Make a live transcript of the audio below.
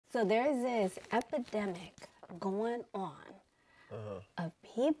So there's this epidemic going on of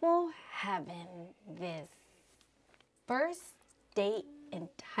people having this first date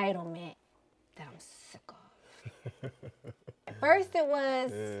entitlement that I'm sick of. First it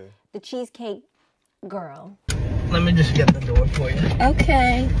was the cheesecake girl. Let me just get the door for you.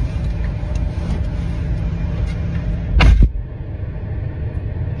 Okay.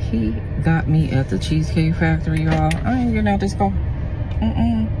 He got me at the Cheesecake Factory, y'all. I ain't getting out this car.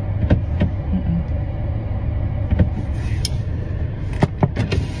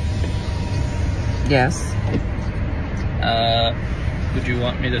 Yes. Would you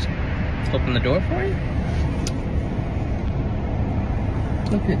want me to open the door for you?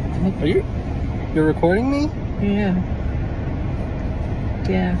 Look. Are you're recording me? Yeah.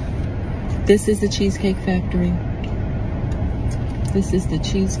 Yeah. This is the Cheesecake Factory. This is the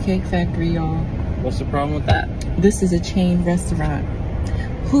Cheesecake Factory, y'all. What's the problem with that? This is a chain restaurant.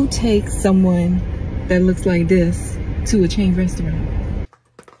 Who takes someone that looks like this to a chain restaurant?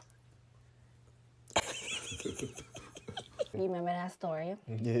 You remember that story?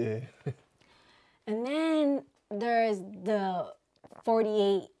 Yeah. And then there's the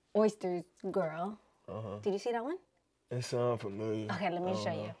 48 oysters girl. Did you see that one? It sounds familiar. Okay, let me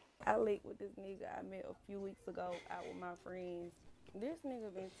show you. I linked with this nigga I met a few weeks ago out with my friends. This nigga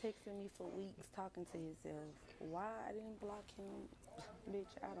been texting me for weeks talking to himself. Why I didn't block him?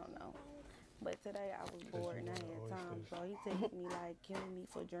 Bitch, I don't know. But today I was bored and I had time. So he texted me like, can we meet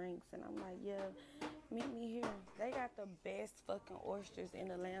for drinks? And I'm like, yeah, meet me here. They got the best fucking oysters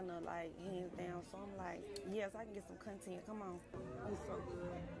in Atlanta, like hands down. So I'm like, yes, I can get some content. Come on. It's so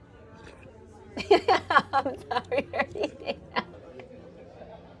good. I'm sorry, I already did that.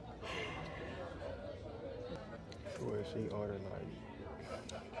 Where she ordered like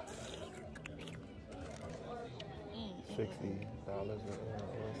 $60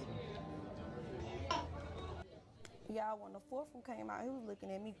 Y'all, when the fourth one came out, he was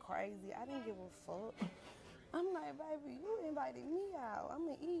looking at me crazy. I didn't give a fuck. I'm like, baby, you invited me out. I'm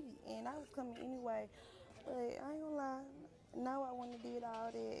gonna eat. And I was coming anyway. But I ain't gonna lie. No, I wouldn't have did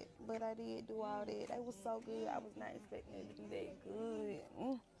all that. But I did do all that. It was so good. I was not expecting it to be that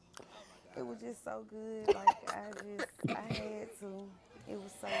good. It was just so good. Like, I had to. It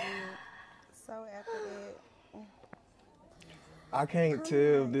was so good. So after that, I can't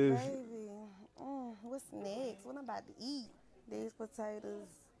tell on, this. baby. What's next? What I'm about to eat? These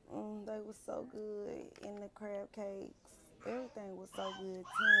potatoes, they were so good. And the crab cakes, everything was so good. 10,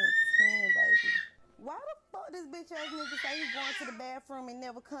 baby. Why the fuck this bitch ass nigga say he's going to the bathroom and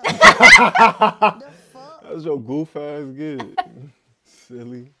never come back? The fuck? That's your goof ass good.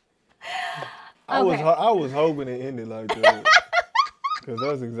 Silly. I Okay. was hoping it ended like that. Cause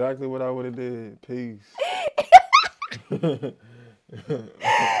that's exactly what I would have did. Peace.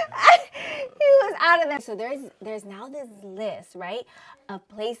 He was out of there. So there's now this list, right, of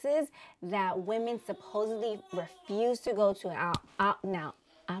places that women supposedly refuse to go to. Now,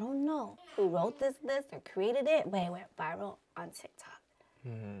 I don't know who wrote this list or created it, but it went viral on TikTok.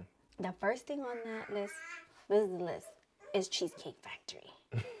 The first thing on that list, this is the list, is Cheesecake Factory.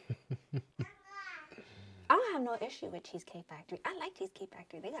 I don't have no issue with Cheesecake Factory. I like Cheesecake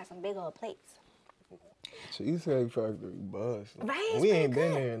Factory. They got some big old plates. Cheesecake Factory bust. Right, it's we ain't pretty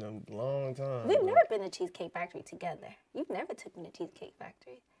been good. there in a long time. We've never been to Cheesecake Factory together. You've never took me to Cheesecake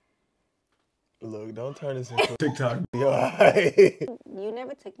Factory. Look, don't turn this into TikTok. Alright. You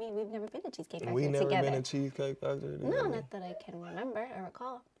never took me. We've never been to Cheesecake Factory We never together. been to Cheesecake Factory together? No, not that I can remember or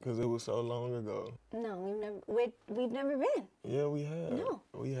recall. Because it was so long ago. No, we've never been. Yeah, we had. No.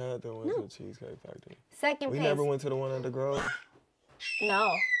 We had to went to Cheesecake Factory. Second We place. never went to the one at the Grove.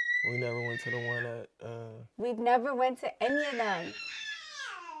 No, We never went to the one at, we've never went to any of them.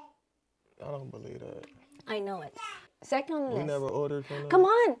 I don't believe that. I know it. Second on the We list. never ordered from them. Come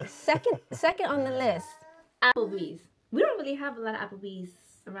on, second on the list. Applebee's. We don't really have a lot of Applebee's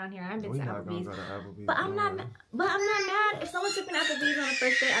around here. I haven't been to Applebee's. But I'm not mad. If someone took me to Applebee's on the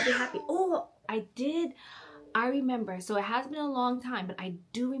first day, I'd be happy. Oh, I did. I remember. So it has been a long time, but I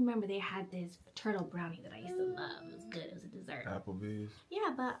do remember they had this turtle brownie that I used to love. It was good. It was a dessert. Applebee's.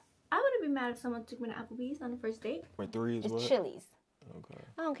 Yeah, but I wouldn't be mad if someone took me to Applebee's on the first date. Wait, 3 is It's what? Chili's. Okay.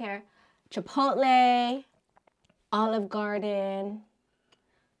 I don't care. Chipotle, Olive Garden,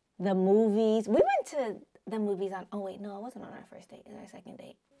 the movies. We went to the movies on. Oh wait, no, it wasn't on our first date. It was our second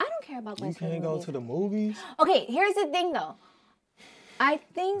date. I don't care about going You to the can't go movies. to the movies? Okay, here's the thing though. I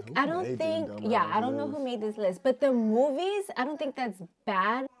don't made this think, dumbass yeah, I don't know list? who made this list, but the movies, I don't think that's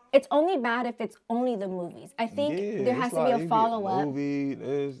bad. It's only bad if it's only the movies. I think there has to be a follow-up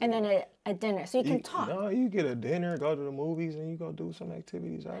and then a dinner, so you can talk. No, you get a dinner, go to the movies, and you go do some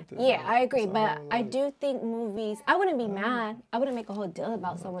activities after. Yeah, I agree, but I do think movies, I wouldn't be mad. I wouldn't make a whole deal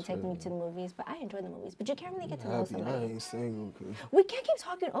about someone taking me to the movies, but I enjoy the movies. But you can't really get to know somebody. I ain't single. We can't keep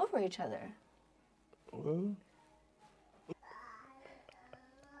talking over each other. Well.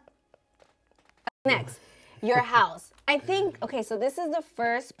 Next, your house. I think, okay, so this is the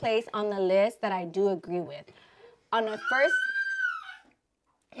first place on the list that I do agree with. On a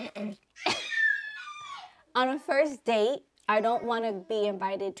first date, I don't want to be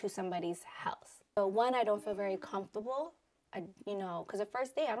invited to somebody's house. So one, I don't feel very comfortable, because the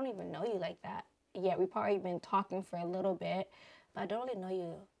first date, I don't even know you like that. Yeah, we've probably been talking for a little bit, but I don't really know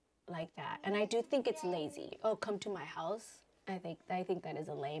you like that. And I do think it's lazy. Oh, come to my house. I think that is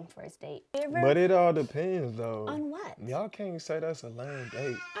a lame first date. But it all depends, though. On what? Y'all can't say that's a lame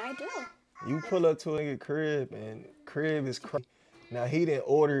date. I do. You pull up to a nigga crib, and crib is crazy. Now, he done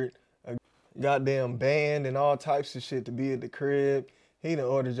ordered a goddamn band and all types of shit to be at the crib. He done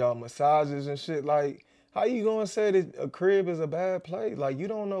ordered y'all massages and shit. Like, how you gonna say that a crib is a bad place? Like, you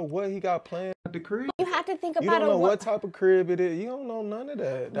don't know what he got planned at the crib. You have to think about You don't know what type of crib it is. You don't know none of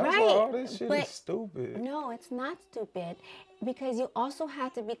that. That's why all this shit is stupid. No, it's not stupid. Because you also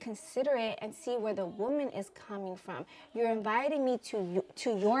have to be considerate and see where the woman is coming from. You're inviting me to your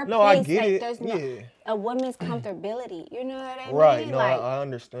place. No, I get it. There's no a woman's comfortability. You know what I mean? Right. No, I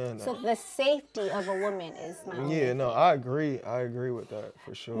understand that. So the safety of a woman is my only thing. No, I agree. I agree with that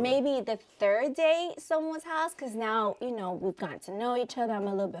for sure. Maybe the third day someone's house, because now, we've gotten to know each other. I'm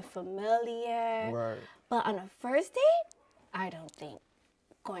a little bit familiar. Right. But on a first date, I don't think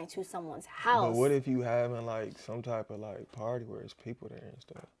going to someone's house. But what if you having like some type of like party where it's people there and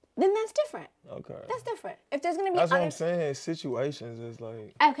stuff? Then that's different. Okay. That's different. If there's gonna be That's what I'm saying. Situations is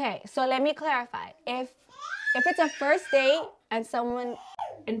like. Okay, so let me clarify. If it's a first date and someone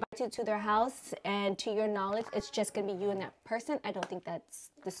invites you to their house and to your knowledge it's just gonna be you and that person, I don't think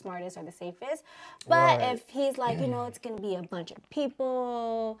that's the smartest or the safest. But if he's like, it's gonna be a bunch of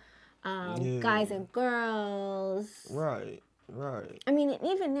people, guys and girls. Right. I mean,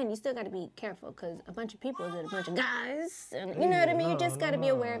 even then, you still got to be careful because a bunch of people is a bunch of guys. And you know what I mean? You just got to be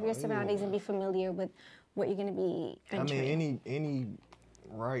aware of your surroundings and be familiar with what you're going to be entering. I mean, any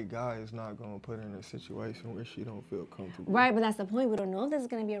right guy is not going to put her in a situation where she don't feel comfortable. Right, but that's the point. We don't know if this is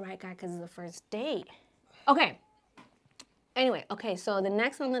going to be a right guy because it's the first date. Okay. Anyway, so the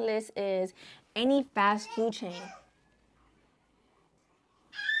next on the list is any fast food chain.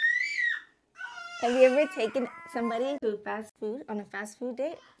 Have you ever taken somebody to fast food on a fast food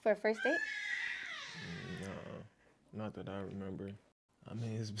date for a first date? No, not that I remember. I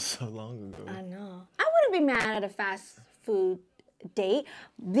mean, it's been so long ago. I know. I wouldn't be mad at a fast food date.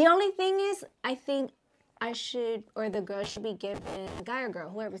 The only thing is, I think I should, or the girl should be giving a guy or girl,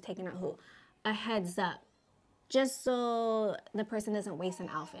 whoever's taking out who, a heads up. Just so the person doesn't waste an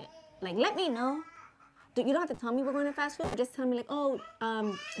outfit. Like, let me know. You don't have to tell me we're going to fast food. Just tell me like,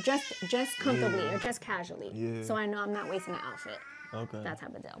 dress comfortably or dress casually. Yeah. So I know I'm not wasting an outfit. Okay. That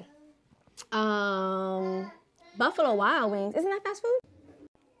type of deal. Buffalo Wild Wings. Isn't that fast food?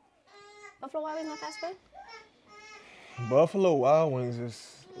 Buffalo Wild Wings not fast food? Buffalo Wild Wings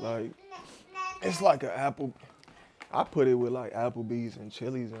is like, it's like an apple. I put it with like Applebee's and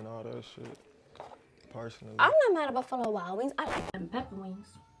Chili's and all that shit. Personally. I'm not mad at Buffalo Wild Wings. I like them pepper wings.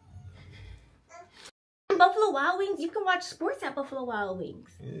 Buffalo Wild Wings, you can watch sports at Buffalo Wild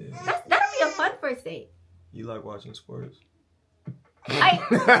Wings. Yeah. That'd be a fun first date. You like watching sports? Some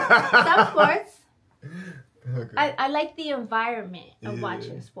sports. Okay. I like the environment of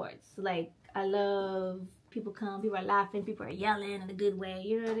watching sports. Like, I love people are laughing, people are yelling in a good way.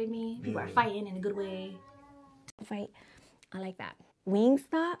 You know what I mean? People are fighting in a good way. Fight. I like that.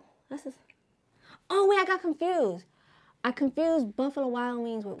 Wingstop? Oh, wait, I got confused. I confused Buffalo Wild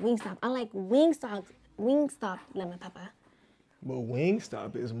Wings with Wingstop. I like Wingstop lemon pepper. But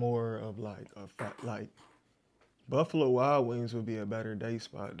Wingstop is more of like Buffalo Wild Wings would be a better date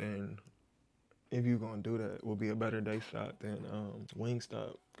spot than, if you're gonna do that, would be a better date spot than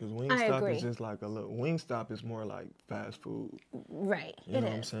Wingstop. Because Wingstop is just like Wingstop is more like fast food. Right. You know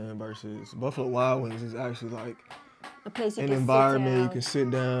what I'm saying? Versus Buffalo Wild Wings is actually like a place you an can environment sit down. you can sit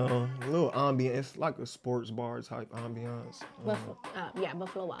down, a little ambience. It's like a sports bar type ambiance. Buffalo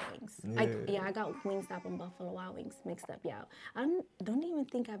Wild Wings. I got Wingstop and Buffalo Wild Wings mixed up. Yeah, I don't even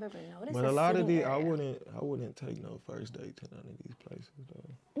think I've ever noticed. But a lot of these, I wouldn't take no first date to none of these places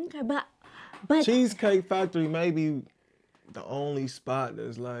though. Okay, but Cheesecake Factory may be the only spot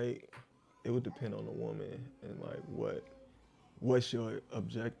that's like, it would depend on the woman and like what's your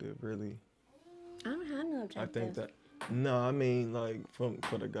objective, really? I don't have no I objective. think that. No, I mean like for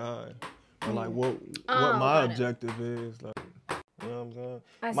the guy, or like what Oh, my got it. objective is. Like, you know what I'm saying?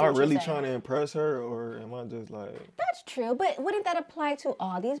 I see Am I what you're really saying. trying to impress her, or am I just like? That's true, but wouldn't that apply to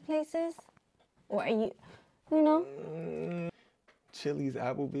all these places? Or are you know? Chili's,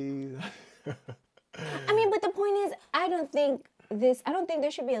 Applebee's. I mean, but the point is, I don't think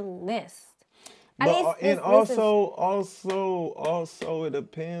there should be a list. At But, least and this list is- also, it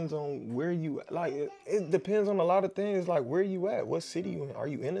depends on where you like. It depends on a lot of things. Like where you at, what city you in? Are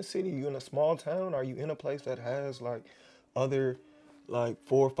you in a city? You in a small town? Are you in a place that has like other like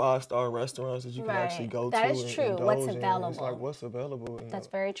 4 or 5 star restaurants that you can actually go That to? is and true. indulge What's in? It's available. like what's available. That's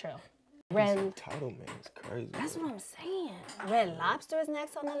very true. This Red. entitlement is crazy. That's what I'm saying. Red Lobster is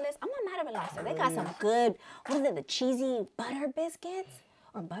next on the list. I'm not mad at Red Lobster. They got some good. What is it? The cheesy butter biscuits.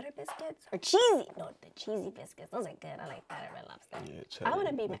 Or butter biscuits? Or cheesy. No, the cheesy biscuits. Those are good. I like that at Red Lobster. Yeah, cheddar, I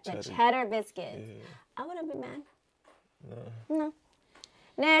wouldn't be mad. The cheddar. cheddar biscuits. Yeah. I wouldn't be mad. No.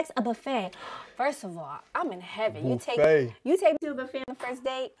 Next, a buffet. First of all, I'm in heaven. Buffet. You take me to a buffet on the first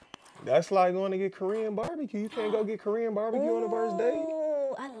date. That's like going to get Korean barbecue. You can't go get Korean barbecue on the first date.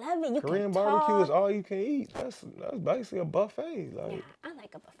 Ooh, I love it. You Korean can barbecue talk. is all you can eat. That's basically a buffet. Like Yeah, I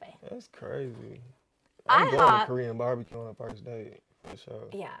like a buffet. that's crazy. I I'm going thought- to Korean barbecue on the first date for sure.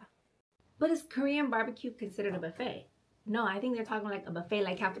 Yeah. But is Korean barbecue considered a buffet? No, I think they're talking like a buffet,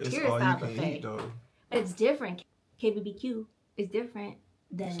 like It's cafeteria all you style can buffet. eat though. But it's different. KBBQ is different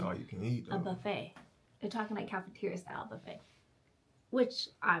It's all than you can eat a though. buffet. They're talking like cafeteria style buffet, which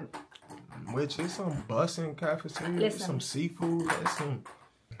I'm. Which is some bussin' cafeteria, Listen. some seafood, that's some.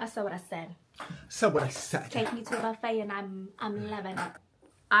 I saw what I said. So what I said. Take me to a buffet and I'm loving it.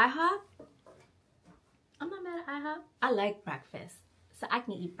 IHOP. I'm not mad at IHOP. I like breakfast, so I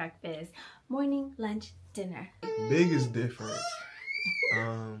can eat breakfast, morning, lunch, dinner. Biggest difference.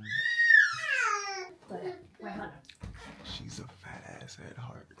 But wait, hold on. She's a fat ass at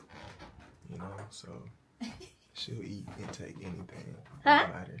heart. You know, so she'll eat and take anything. Huh?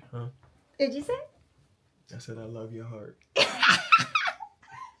 No matter, huh? Did you say? I said I love your heart.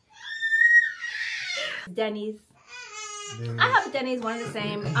 Denny's. Then IHOP, Denny's, one and the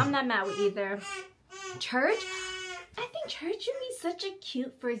same. I'm not mad with either. Church. I think church should be such a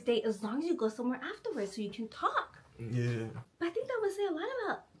cute first date as long as you go somewhere afterwards so you can talk. yeah. But I think that would say a lot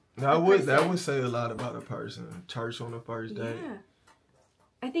about. That would say a lot about a person. Church on the first date. Yeah.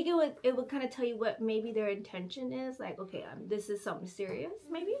 I think it would kind of tell you what maybe their intention is. Like, okay, this is something serious,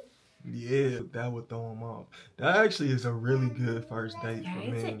 maybe. Yeah, that would throw them off. That actually is a really good first date Yeah, for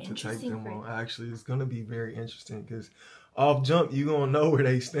it's men an to take interesting them on. first- Actually, it's gonna be very interesting because off jump you gonna know where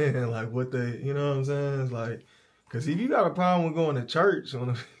they stand, like what they, you know what I'm saying? It's like, because if you got a problem with going to church,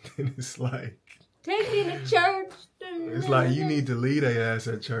 then it's like, Take me to church. it's like you need to lead their ass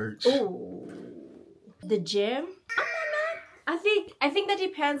at church. Ooh. The gym. I'm not mad. I think that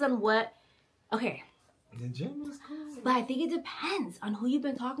depends on what. Okay. The gym is cool. But I think it depends on who you've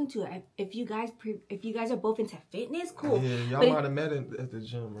been talking to. If you guys are both into fitness, cool. Yeah, y'all But if- might have met at the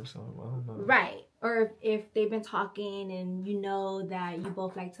gym or something. I don't know. Right. Or if they've been talking and you know that you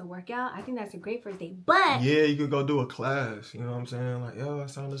both like to work out, I think that's a great first date. But Yeah, you could go do a class. You know what I'm saying? Like, yo, I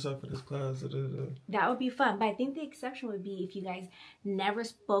signed us up for this class. Da, da, da. that would be fun. But I think the exception would be if you guys never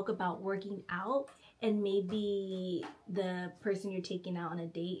spoke about working out and maybe the person you're taking out on a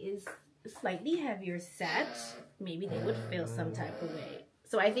date is slightly heavier set. Maybe they would feel some type of way.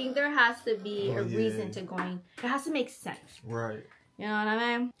 So I think there has to be a yeah. reason to going. It has to make sense. Right. You know what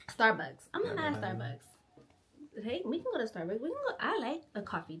I mean? Starbucks. I'm not mad at Starbucks. Hey, we can go to Starbucks. We can go. I like a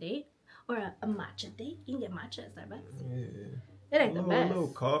coffee date or a matcha date. You can get matcha at Starbucks. Yeah. It ain't the best. little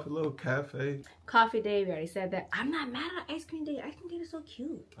coffee, little cafe. Coffee date. We already said that. I'm not mad at ice cream date. Ice cream date is so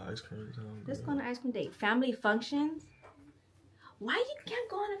cute. Ice cream time. Let's go on an ice cream date. Family functions. Why you can't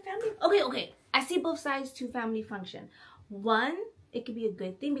go on a family? Okay. I see both sides to family function. One, it could be a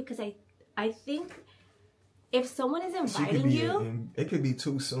good thing because I think if someone is inviting you. It could be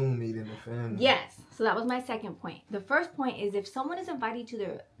too soon meeting the family. Yes. So that was my second point. The first point is if someone is invited to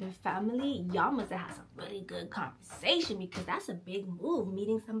their family, y'all must have had some really good conversation because that's a big move,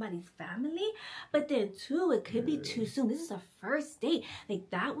 meeting somebody's family. But then two, it could be too soon. This is a first date. Like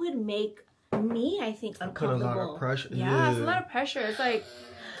that would make me, I think, Put a uncomfortable. lot of pressure. Yeah, it's a lot of pressure. It's like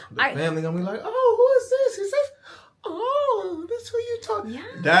The family gonna be like, oh, who is this? Is this? Oh, this who you talk? Yeah.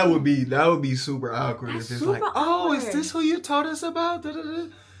 That would be super awkward That's if it's super like, oh, is awkward. this who you taught us about? Da, da, da.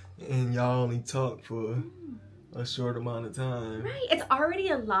 And y'all only talk for a short amount of time. right. It's already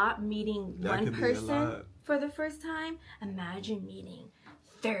a lot meeting That one could be a person lot. for the first time. Imagine meeting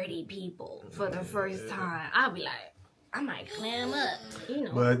 30 people for the first time. I'll be like, I might clam up, you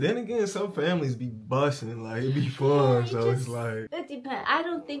know. But then again, some families be busting, like it be fun, so it's like it depends. I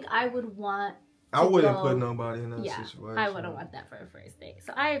don't think I would want. I wouldn't put nobody in that situation. I wouldn't want that for a first date.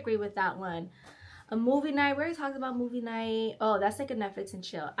 So I agree with that one. A movie night. We already talked about movie night. Oh, that's like a Netflix and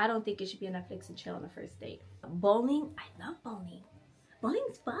chill. I don't think it should be a Netflix and chill on a first date. Bowling. I love bowling.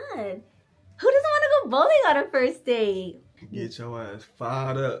 Bowling's fun. Who doesn't want to go bowling on a first date? Get your ass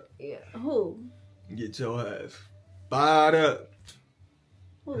fired up. Yeah. Who? Get your ass fired up.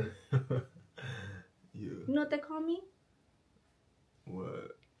 Who? You. You know what they call me?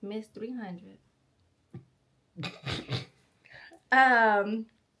 What? Miss 300.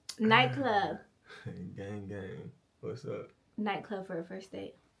 Nightclub. Gang. What's up? Nightclub for a first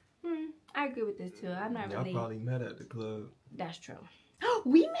date. I agree with this too. I'm not really. I probably met at the club. That's true.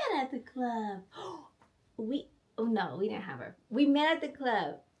 We met at the club. We didn't have we met at the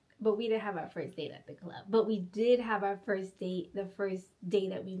club, but we didn't have our first date at the club. But we did have our first date. The first day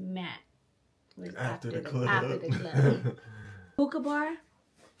that we met was after the club. After the club. Hookah bar.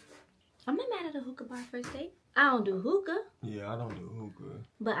 I'm not mad at a hookah bar first date. I don't do hookah. Yeah, I don't do hookah.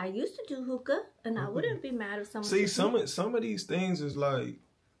 But I used to do hookah, and I wouldn't be mad if someone. See, some of these things is like,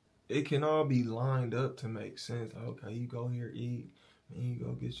 it can all be lined up to make sense. Okay, you go here eat, and you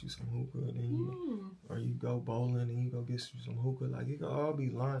go get you some hookah, then or you go bowling and you go get you some hookah. Like it can all be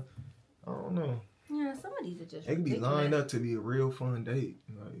lined. I don't know. Yeah, some of these are just. It can be lined up to be a real fun date.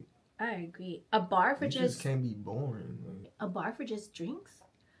 Like I agree. A bar for just can't be boring. Like, a bar for just drinks.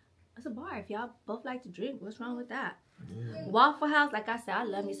 It's a bar. If y'all both like to drink, what's wrong with that? Yeah. Waffle House, like I said, I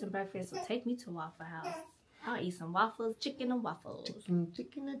love me some breakfast, so take me to Waffle House. I'll eat some waffles, chicken and waffles.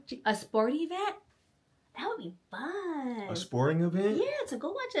 Chicken. A sporting event? That would be fun. A sporting event? Yeah, to go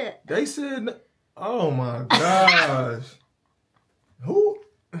watch it. They said, oh my gosh. Who?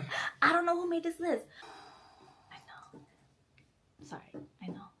 I don't know who made this list. I know. Sorry, I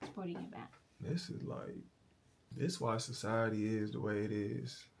know. Sporting event. This is why society is the way it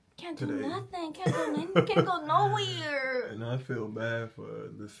is. Can't do nothing. Can't go nowhere. And I feel bad for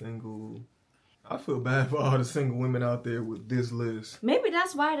I feel bad for all the single women out there with this list. Maybe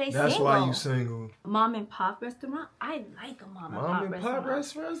that's why they single. That's why you single. Mom and pop restaurant. I like a mom and pop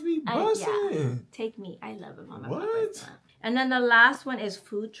restaurant. Be busting. Yeah. Take me. I love a mom and pop restaurant. And then the last one is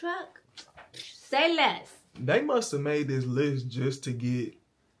food truck. Say less. They must have made this list just to get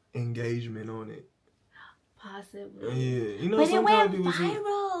engagement on it. Possibly. Yeah, you know, but sometimes it went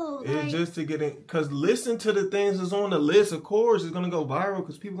viral. It's just to get in, because listen to the things that's on the list. Of course, it's gonna go viral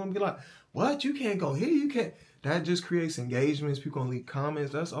because people gonna be like, "What? You can't go here. You can't." That just creates engagements. People gonna leave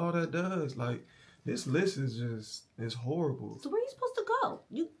comments. That's all that does. Like this list is horrible. So where are you supposed to go?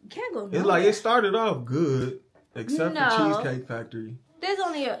 You can't go nowhere. It's like it started off good, except for Cheesecake Factory.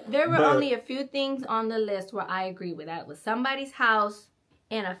 There were only a few things on the list where I agree with that. It was somebody's house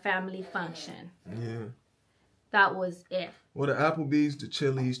and a family function. Yeah. That was it. Well, the Applebee's, the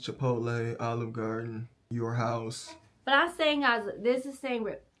Chili's, Chipotle, Olive Garden, your house. But I'm saying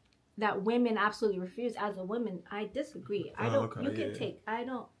that women absolutely refuse. As a woman, I disagree. I don't. Okay, you can take. I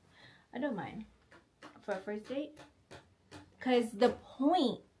don't mind for a first date. Cause the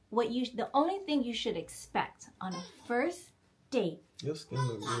only thing you should expect on a first date. Your skin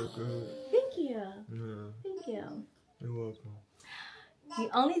looks real good. Thank you. Yeah. Thank you. You're welcome. The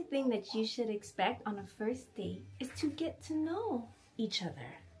only thing that you should expect on a first date is to get to know each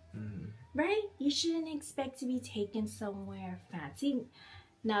other. Mm-hmm. Right? You shouldn't expect to be taken somewhere fancy.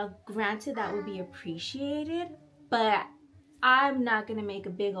 Now, granted, that would be appreciated, but I'm not going to make a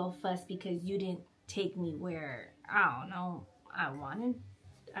big old fuss because you didn't take me where, I don't know, I wanted.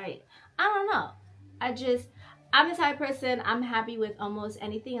 I don't know. I'm the type of person, I'm happy with almost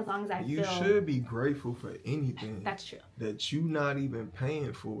anything as long as I feel... You should be grateful for anything. That's true. That you not even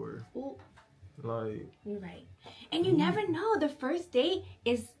paying for. Ooh. Like... You're right. And you never know. The first date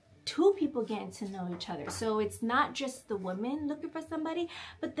is two people getting to know each other. So it's not just the woman looking for somebody,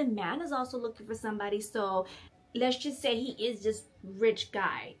 but the man is also looking for somebody. So let's just say he is this rich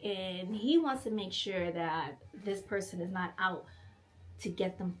guy and he wants to make sure that this person is not out to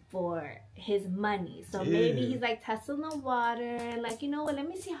get them for his money. So maybe he's like testing the water, like, you know what, let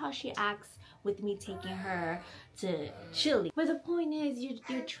me see how she acts with me taking her to Chile. But the point is,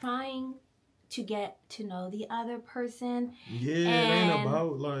 you're trying to get to know the other person. Yeah, it ain't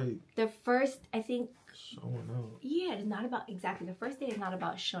about like the first, I think, showing out. Yeah, it's not about exactly. The first date is not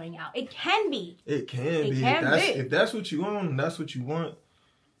about showing out. It can be. It can be. If that's what you want, that's what you want.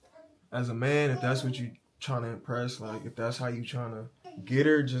 As a man, if that's what you trying to impress, like if that's how you trying to get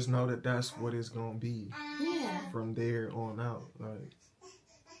her, just know that that's what it's gonna be. Yeah. From there on out, like.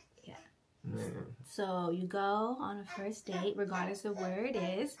 Yeah. Man. So you go on a first date, regardless of where it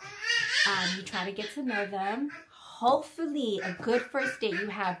is. You try to get to know them. Hopefully, a good first date, you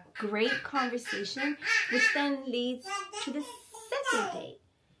have great conversation, which then leads to the second date.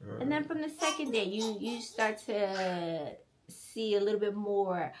 And then from the second date, you start to see a little bit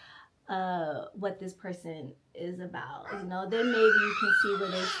more what this person is about. You know, then maybe you can see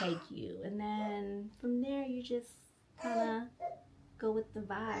where they take you. And then from there, you just kind of go with the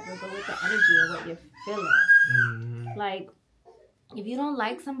vibe or go with the energy or what you're feeling. Like, if you don't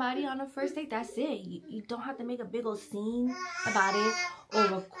like somebody on a first date, that's it. You don't have to make a big old scene about it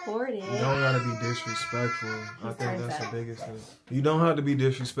or record it. You don't gotta be disrespectful. I think that's the biggest thing. You don't have to be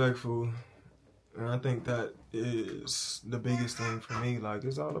disrespectful. And I think that is the biggest thing for me. Like,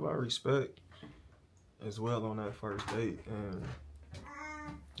 it's all about respect as well on that first date. And,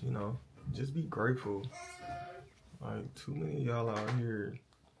 you know, just be grateful. Like, too many of y'all out here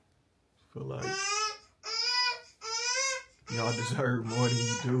feel like y'all deserve more than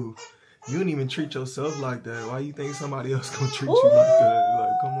you do. You don't even treat yourself like that. Why you think somebody else gonna treat you like that?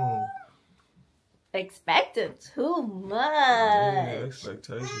 Like, come on. Expecting too much. Yeah,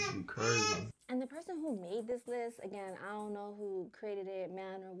 expectations be crazy. And the person who made this list, again, I don't know who created it,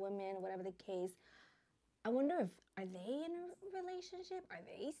 man or woman, whatever the case. I wonder if, are they in a relationship? Are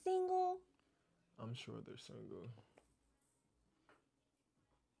they single? I'm sure they're single.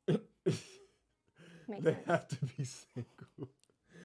 Makes They sense. have to be single.